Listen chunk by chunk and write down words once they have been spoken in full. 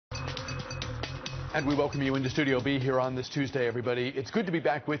And we welcome you into Studio B here on this Tuesday, everybody. It's good to be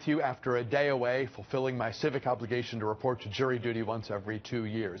back with you after a day away, fulfilling my civic obligation to report to jury duty once every 2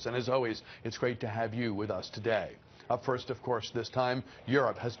 years. And as always, it's great to have you with us today. Up first, of course, this time,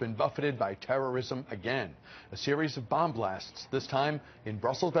 Europe has been buffeted by terrorism again. A series of bomb blasts, this time in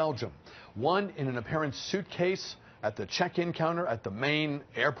Brussels, Belgium. One in an apparent suitcase at the check-in counter at the main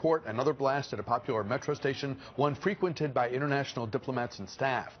airport, another blast at a popular metro station, one frequented by international diplomats and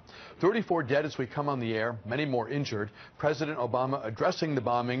staff. 34 dead as we come on the air, many more injured. President Obama addressing the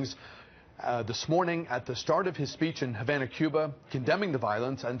bombings this morning at the start of his speech in Havana, Cuba, condemning the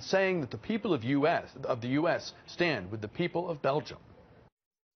violence and saying that the people of the U.S. stand with the people of Belgium.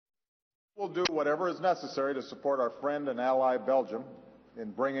 We'll do whatever is necessary to support our friend and ally Belgium in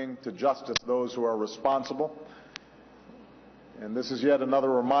bringing to justice those who are responsible. And this is yet another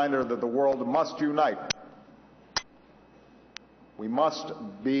reminder that the world must unite. We must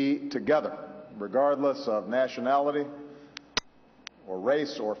be together, regardless of nationality or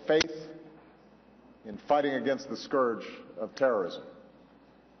race or faith, in fighting against the scourge of terrorism.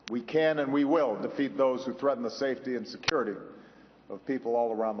 We can and we will defeat those who threaten the safety and security of people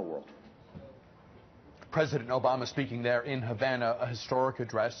all around the world. President Obama speaking there in Havana, a historic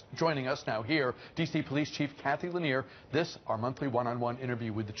address. Joining us now here, D.C. Police Chief Cathy Lanier. This, our monthly one-on-one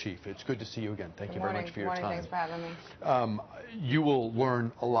interview with the Chief. It's good to see you again. Thank you very much for your time. Thanks for having me. You will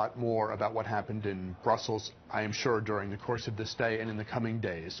learn a lot more about what happened in Brussels, I am sure, during the course of this day and in the coming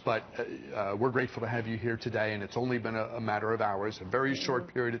days. But we're grateful to have you here today, and it's only been a matter of hours, a very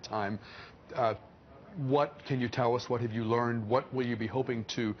short period of time. What can you tell us? What have you learned? What will you be hoping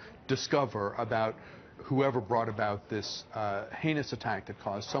to discover about whoever brought about this heinous attack that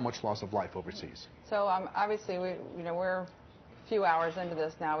caused so much loss of life overseas? So obviously, we're a few hours into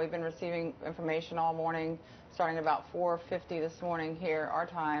this now. We've been receiving information all morning, starting about 4:50 this morning here, our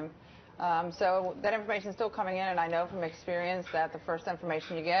time. So that information is still coming in, and I know from experience that the first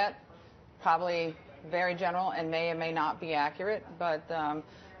information you get, probably very general and may or may not be accurate. But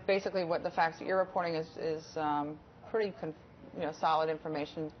basically, what the facts that you're reporting is pretty solid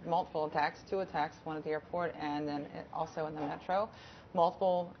information. Multiple attacks, 2 attacks, one at the airport and then also in the metro.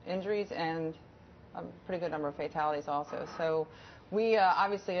 Multiple injuries and a pretty good number of fatalities also. So we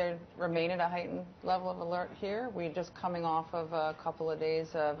obviously remain at a heightened level of alert here. We're just coming off of a couple of days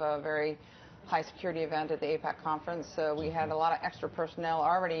of a very high security event at the APAC conference. So we had a lot of extra personnel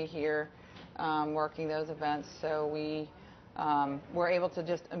already here working those events. So we we're able to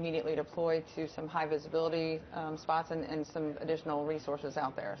just immediately deploy to some high visibility spots and some additional resources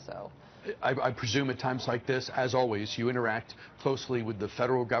out there. So I presume at times like this, as always, you interact closely with the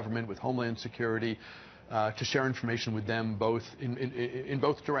federal government, with Homeland Security, to share information with them both in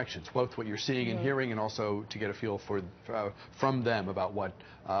both directions, both what you're seeing and hearing, and also to get a feel from them about what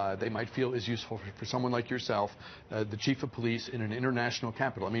they might feel is useful for someone like yourself, the Chief of Police in an international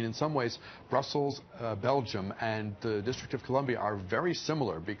capital. I mean, in some ways, Brussels, Belgium, and the District of Columbia are very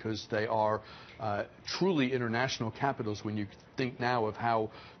similar because they are truly international capitals. When you think now of how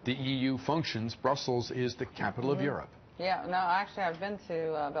the EU functions, Brussels is the capital of Europe. Yeah, no, actually, I've been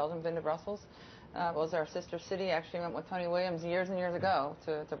to Belgium, been to Brussels. It was our sister city. Actually went with Tony Williams years and years ago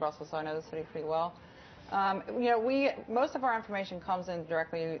to Brussels, so I know the city pretty well. Most of our information comes in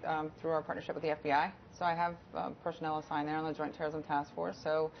directly through our partnership with the FBI. So I have personnel assigned there on the Joint Terrorism Task Force.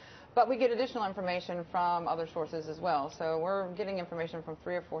 But we get additional information from other sources as well. So we're getting information from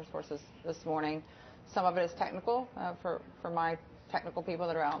 3 or 4 sources this morning. Some of it is technical for my technical people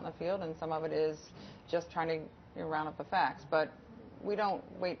that are out in the field, and some of it is just trying to round up the facts. But we don't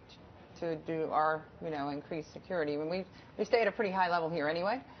wait to do our, increased security. We stay at a pretty high level here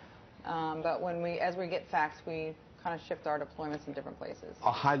anyway, but as we get facts, we kind of shift our deployments in different places.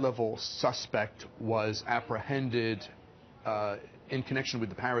 A high-level suspect was apprehended in connection with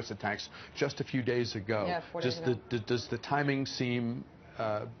the Paris attacks just a few days ago. Yeah, 4 days ago. Does the timing seem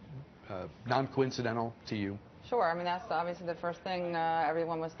non-coincidental to you? Sure. I mean, that's obviously the first thing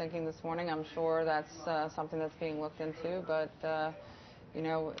everyone was thinking this morning. I'm sure that's something that's being looked into, but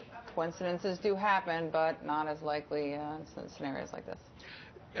coincidences do happen, but not as likely in scenarios like this.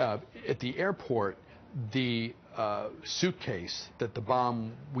 At the airport, the suitcase that the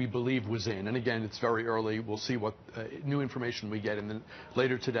bomb, we believe, was in, and again, it's very early, we'll see what new information we get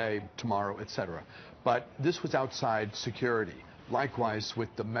later today, tomorrow, etc. But this was outside security. Likewise, with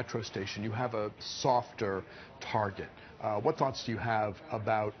the metro station, you have a softer target. What thoughts do you have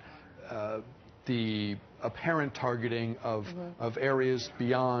about the apparent targeting of areas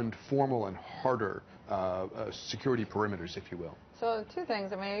beyond formal and harder security perimeters, if you will? So 2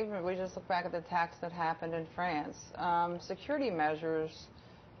 things. I mean, even if we just look back at the attacks that happened in France, security measures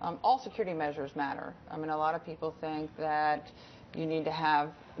all security measures matter. I mean, a lot of people think that you need to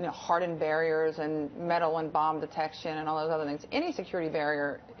have hardened barriers and metal and bomb detection and all those other things. Any security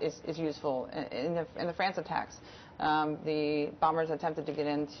barrier is useful. In the France attacks, the bombers attempted to get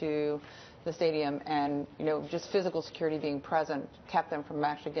into the stadium, and just physical security being present kept them from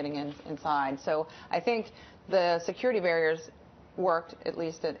actually getting inside. So I think the security barriers worked, at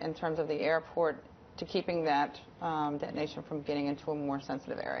least in terms of the airport, to keeping that detonation from getting into a more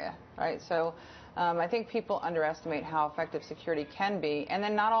sensitive area, right? So I think people underestimate how effective security can be, and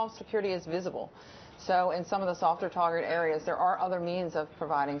then not all security is visible. So in some of the softer target areas, there are other means of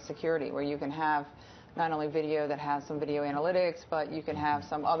providing security where you can have not only video that has some video analytics, but you can have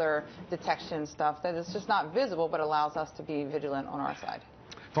some other detection stuff that is just not visible but allows us to be vigilant on our side.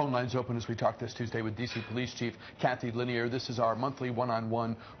 Phone lines open as we talk this Tuesday with D.C. Police Chief Cathy Lanier. This is our monthly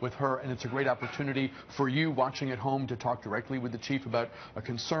one-on-one with her, and it's a great opportunity for you watching at home to talk directly with the chief about a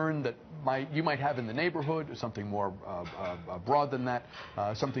concern that you might have in the neighborhood, or something more broad than that,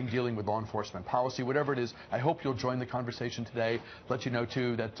 something dealing with law enforcement policy, whatever it is. I hope you'll join the conversation today. Let you know,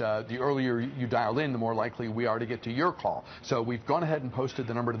 too, that the earlier you dial in, the more likely we are to get to your call. So we've gone ahead and posted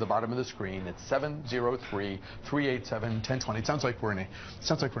the number to the bottom of the screen. It's 703-387-1020. It sounds like we're in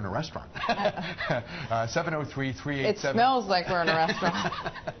a restaurant. 703-387. It smells like we're in a restaurant.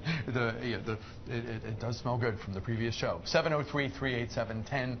 It does smell good from the previous show.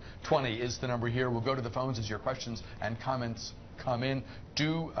 703-387-1020 is the number here. We'll go to the phones as your questions and comments come in.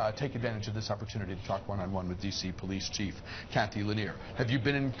 Do take advantage of this opportunity to talk one-on-one with D.C. Police Chief Cathy Lanier. Have you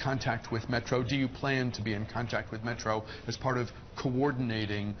been in contact with Metro? Do you plan to be in contact with Metro as part of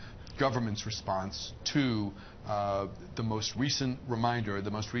coordinating government's response to the most recent reminder,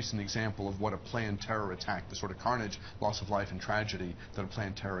 the most recent example of what a planned terror attack, the sort of carnage, loss of life and tragedy that a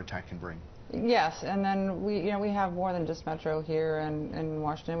planned terror attack can bring? Yes, and then we have more than just Metro here in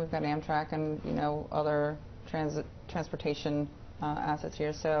Washington. We've got Amtrak and other transportation assets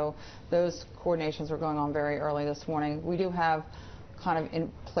here. So those coordinations were going on very early this morning. We do have kind of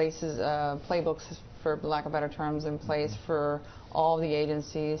in places playbooks, for lack of better terms, in place for all the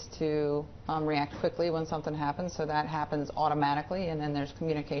agencies to react quickly when something happens. So that happens automatically, and then there's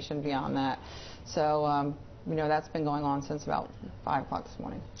communication beyond that. So that's been going on since about 5 o'clock this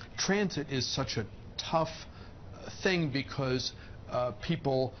morning. Transit is such a tough thing because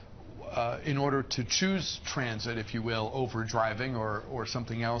people, in order to choose transit, if you will, over driving or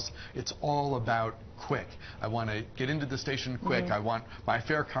something else, it's all about quick. I want to get into the station quick. I want my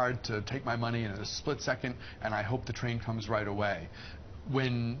fare card to take my money in a split second, and I hope the train comes right away.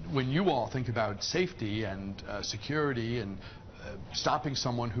 When you all think about safety and security and stopping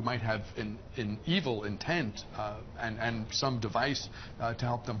someone who might have an evil intent and some device to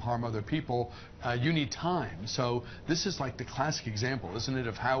help them harm other people, you need time. So this is like the classic example, isn't it,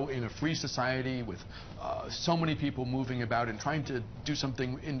 of how in a free society with so many people moving about and trying to do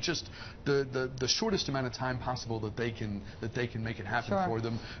something in just the shortest amount of time possible that they can make it happen for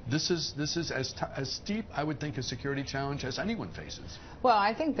them. This is as steep, I would think, a security challenge as anyone faces. Well,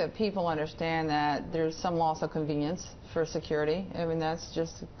 I think that people understand that there's some loss of convenience for security. I mean, that's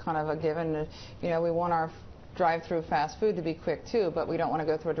just kind of a given. We want our drive-through fast food to be quick too, but we don't want to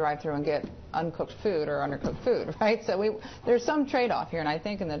go through a drive-through and get uncooked food or undercooked food, right? So there's some trade-off here, and I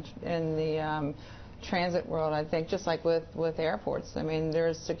think in the transit world, I think just like with airports, I mean,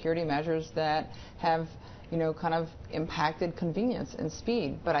 there's security measures that have kind of impacted convenience and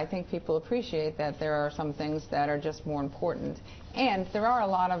speed, but I think people appreciate that there are some things that are just more important. And there are a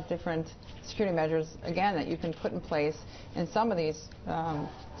lot of different security measures, again, that you can put in place in some of these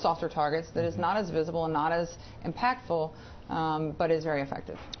softer targets that is not as visible and not as impactful, but is very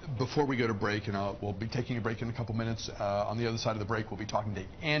effective. Before we go to break, and we'll be taking a break in a couple minutes, on the other side of the break we'll be talking to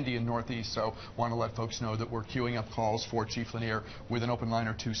Andy in Northeast, so want to let folks know that we're queuing up calls for Chief Lanier with an open line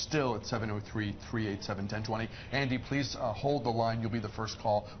or two still at 703-387-1020. Andy, please hold the line. You'll be the first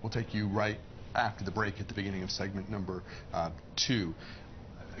call. We'll take you right after the break at the beginning of segment number 2.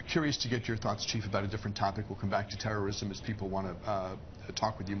 Curious to get your thoughts, Chief, about a different topic. We'll come back to terrorism as people want to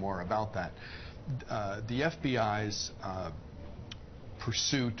talk with you more about that. The FBI's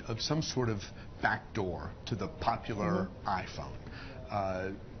pursuit of some sort of backdoor to the popular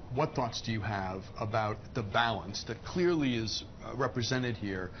iPhone. What thoughts do you have about the balance that clearly is represented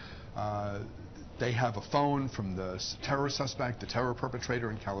here? They have a phone from the terror suspect, the terror perpetrator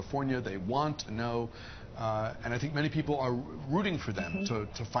in California. They want to know, and I think many people are rooting for them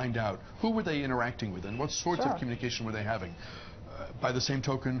to find out who were they interacting with and what sorts of communication were they having. by the same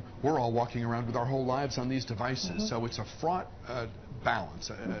token, we're all walking around with our whole lives on these devices. So it's a fraught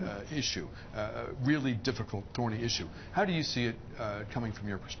balance issue, really difficult, thorny issue. How do you see it coming from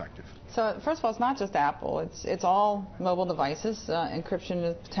your perspective? So first of all, it's not just Apple. It's all mobile devices.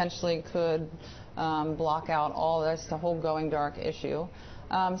 Encryption potentially could block out all this, the whole going dark issue.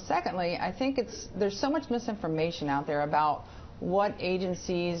 Secondly, I think there's so much misinformation out there about what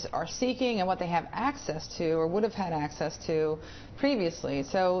agencies are seeking and what they have access to or would have had access to previously.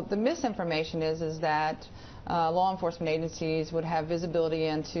 So the misinformation is that law enforcement agencies would have visibility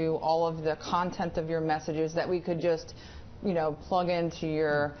into all of the content of your messages, that we could just plug into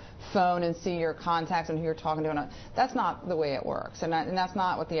your phone and see your contacts and who you're talking to. That's not the way it works, and that's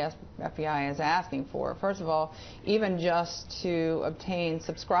not what the FBI is asking for. First of all, even just to obtain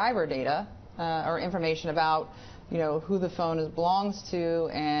subscriber data or information about who the phone belongs to,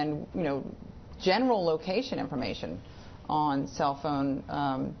 and general location information on cell phones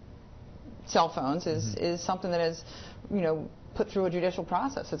is something that is put through a judicial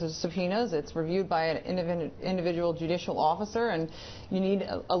process. So there's subpoenas, it's reviewed by an individual judicial officer, and you need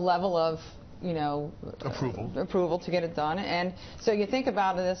a level of approval to get it done. And so you think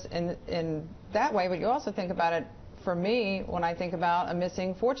about this in that way, but you also think about it, for me, when I think about a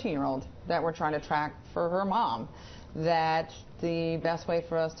missing 14-year-old that we're trying to track for her mom, that the best way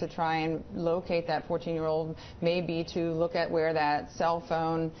for us to try and locate that 14-year-old may be to look at where that cell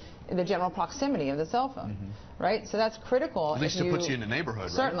phone, the general proximity of the cell phone, right? So that's critical. At least it puts you in a neighborhood,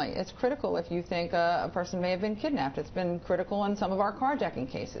 certainly, right? It's critical if you think a person may have been kidnapped. It's been critical in some of our carjacking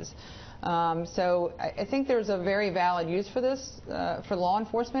cases. So I think there's a very valid use for this, for law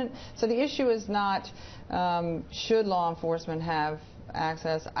enforcement. So the issue is not should law enforcement have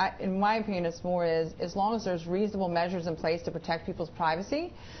access. In my opinion, it's more as long as there's reasonable measures in place to protect people's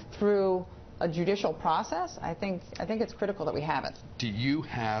privacy through a judicial process, I think it's critical that we have it. Do you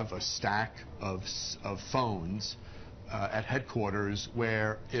have a stack of phones at headquarters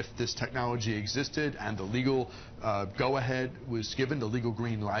where, if this technology existed and the legal go-ahead was given, the legal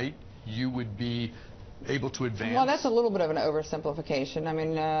green light, you would be able to advance? Well, that's a little bit of an oversimplification. I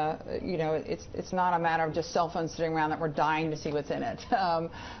mean, it's not a matter of just cell phones sitting around that we're dying to see what's in it.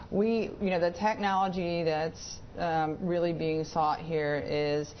 The technology that's really being sought here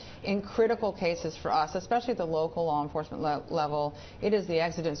is, in critical cases for us, especially at the local law enforcement level, it is the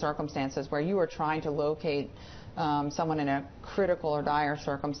exigent circumstances where you are trying to locate someone in a critical or dire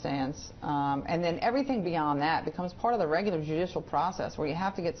circumstance, and then everything beyond that becomes part of the regular judicial process, where you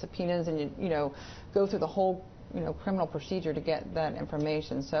have to get subpoenas and you go through the whole criminal procedure to get that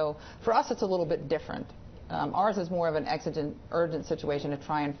information. So for us, it's a little bit different. Ours is more of an exigent, urgent situation to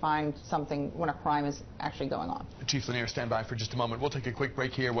try and find something when a crime is actually going on. Chief Lanier, stand by for just a moment. We'll take a quick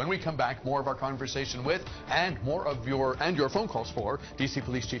break here. When we come back, more of our conversation with and more of your phone calls for D.C.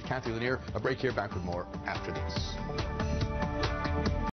 Police Chief Cathy Lanier. A break here, back with more after this.